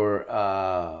for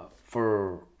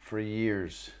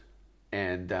years,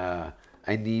 and I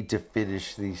need to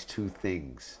finish these two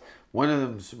things. One of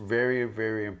them's very,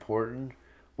 very important,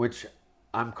 which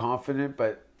I'm confident,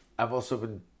 but I've also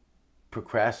been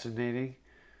procrastinating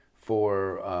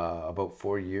for about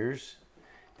 4 years.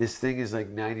 This thing is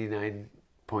like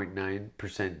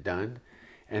 99.9% done.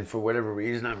 And for whatever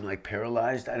reason, I'm like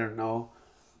paralyzed. I don't know.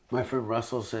 My friend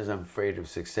Russell says I'm afraid of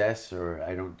success or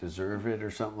I don't deserve it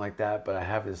or something like that. But I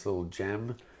have this little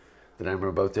gem that I'm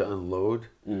about to unload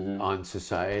on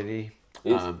society.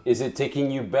 Is it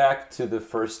taking you back to the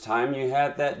first time you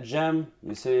had that gem?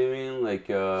 You see what I mean? Like,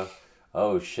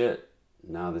 oh shit,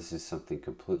 now this is something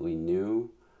completely new.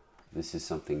 This is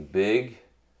something big.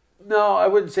 No, I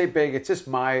wouldn't say big. It's just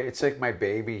it's like my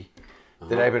baby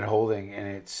that I've been holding, and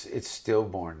it's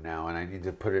stillborn now, and I need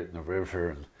to put it in the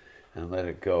river and let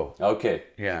it go. Okay.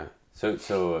 Yeah.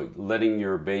 So letting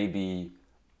your baby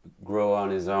grow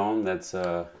on his own, that's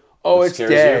oh, it's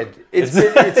dead. You?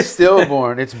 It's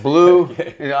stillborn. It's blue,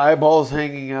 okay. And eyeballs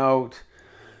hanging out.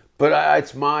 But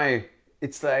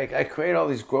it's like I create all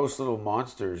these gross little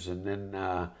monsters, and then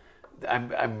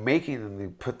I'm making them to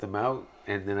put them out,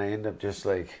 and then I end up just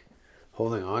like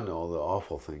holding on to all the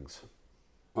awful things.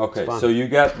 Okay, so you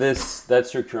got this.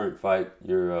 That's your current fight.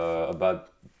 You're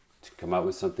about to come out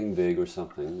with something big or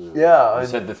something. Yeah, you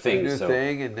said the thing. New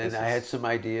thing, and then I had some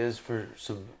ideas for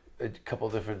a couple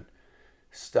different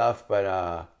stuff, but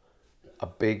a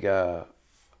big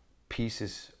piece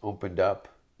is opened up.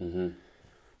 Mm-hmm.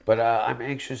 But I'm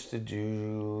anxious to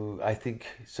do, I think,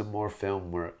 some more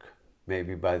film work,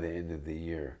 maybe by the end of the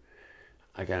year.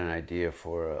 I got an idea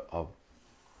for a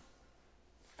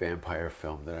vampire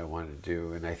film that I want to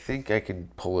do, and I think I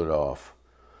can pull it off.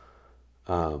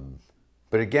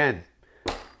 But again,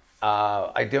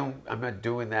 I'm not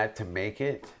doing that to make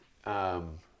it.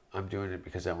 I'm doing it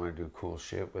because I want to do cool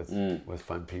shit with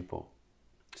fun people.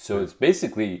 So it's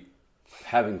basically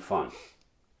having fun.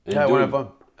 Yeah, I want to have fun.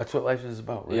 That's what life is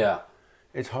about, right? Yeah.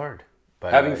 It's hard.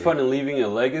 But having fun and leaving a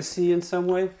legacy in some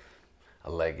way?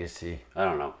 A legacy. I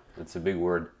don't know. It's a big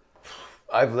word.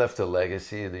 I've left a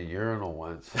legacy in a urinal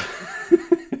once.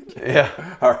 Yeah.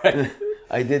 All right.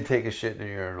 I did take a shit in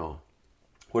a urinal.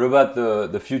 What about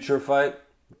the future fight?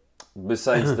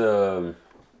 Besides the...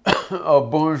 Oh,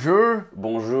 bonjour.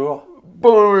 Bonjour.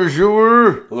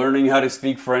 Bonjour. Learning how to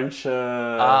speak French?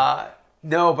 No,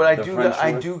 but I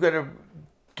do got to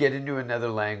get into another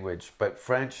language. But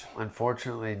French,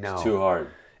 unfortunately, no. It's too hard.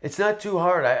 It's not too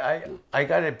hard. I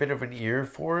got a bit of an ear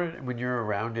for it. And when you're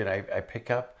around it, I pick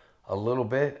up a little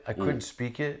bit. I couldn't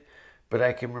speak it. But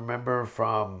I can remember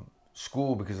from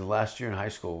school, because the last year in high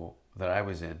school that I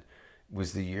was in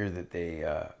was the year that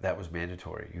that was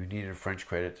mandatory. You needed a French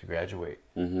credit to graduate.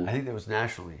 Mm-hmm. I think that was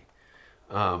nationally.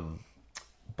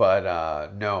 But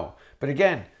no. But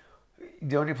again,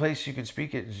 the only place you can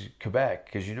speak it is Quebec,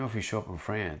 because you know if you show up in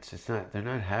France, they're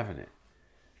not having it.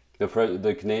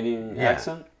 The Canadian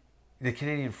accent? The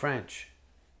Canadian French.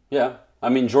 Yeah. I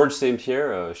mean, Georges St.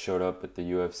 Pierre showed up at the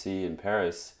UFC in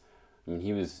Paris I mean,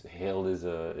 he was hailed as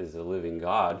a living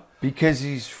god. Because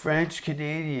he's French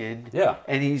Canadian. Yeah.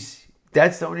 And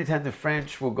that's the only time the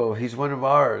French will go, he's one of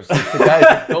ours. Like the guy's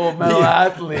a gold medal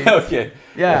athlete. Okay.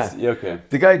 Yeah. Okay.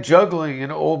 The guy juggling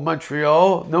in old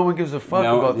Montreal, no one gives a fuck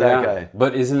about that guy.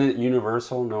 But isn't it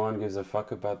universal? No one gives a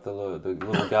fuck about the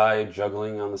little guy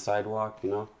juggling on the sidewalk, you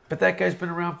know? But that guy's been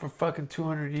around for fucking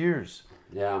 200 years.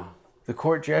 Yeah. The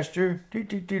court gesture,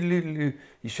 he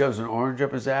shoves an orange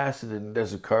up his ass and then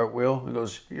does a cartwheel. He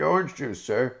goes, your orange juice,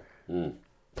 sir. Mm.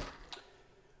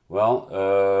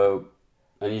 Well,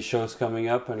 any shows coming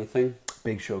up? Anything?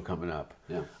 Big show coming up.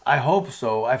 Yeah. I hope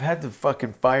so. I've had to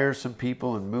fucking fire some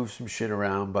people and move some shit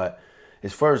around, but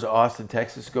as far as Austin,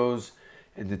 Texas goes,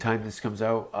 and the time this comes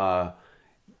out,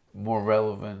 more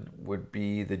relevant would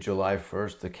be the July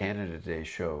 1st, the Canada Day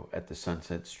show at the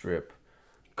Sunset Strip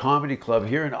Comedy Club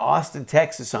here in Austin,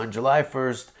 Texas on July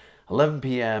 1st, 11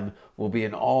 p.m. will be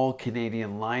an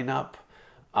all-Canadian lineup.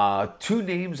 2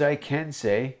 names I can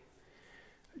say.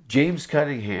 James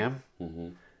Cunningham,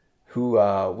 who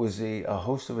was a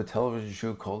host of a television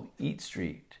show called Eat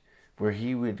Street, where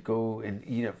he would go and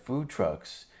eat at food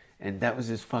trucks. And that was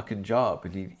his fucking job.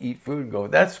 And he'd eat food and go,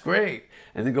 that's great.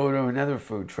 And then go to another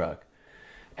food truck.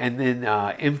 And then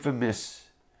infamous,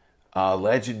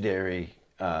 legendary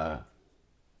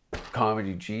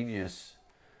comedy genius,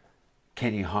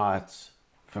 Kenny Hotz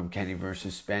from Kenny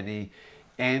vs. Spenny.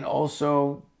 And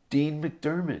also Dean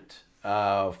McDermott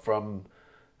from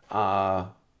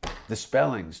The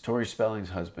Spellings, Tori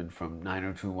Spelling's husband from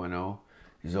 90210.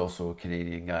 He's also a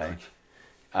Canadian guy.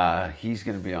 He's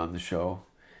going to be on the show.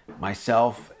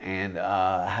 Myself and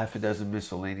half a dozen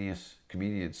miscellaneous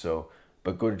comedians.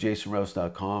 But go to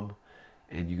jasonrouse.com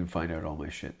and you can find out all my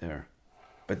shit there.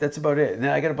 But that's about it. And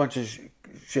then I got a bunch of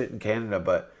shit in Canada,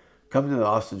 but come to the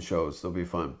Austin shows. They'll be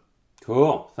fun.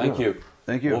 Cool. Thank you.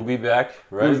 Thank you. We'll be back.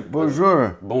 Right?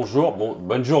 Bonjour. Bonjour.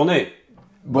 Bonne journée.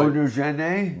 Bonne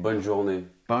journée. Bonne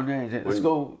journée. Let's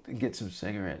go and get some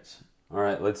cigarettes. All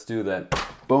right, let's do that.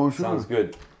 Bonjour. Sounds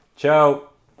good. Ciao.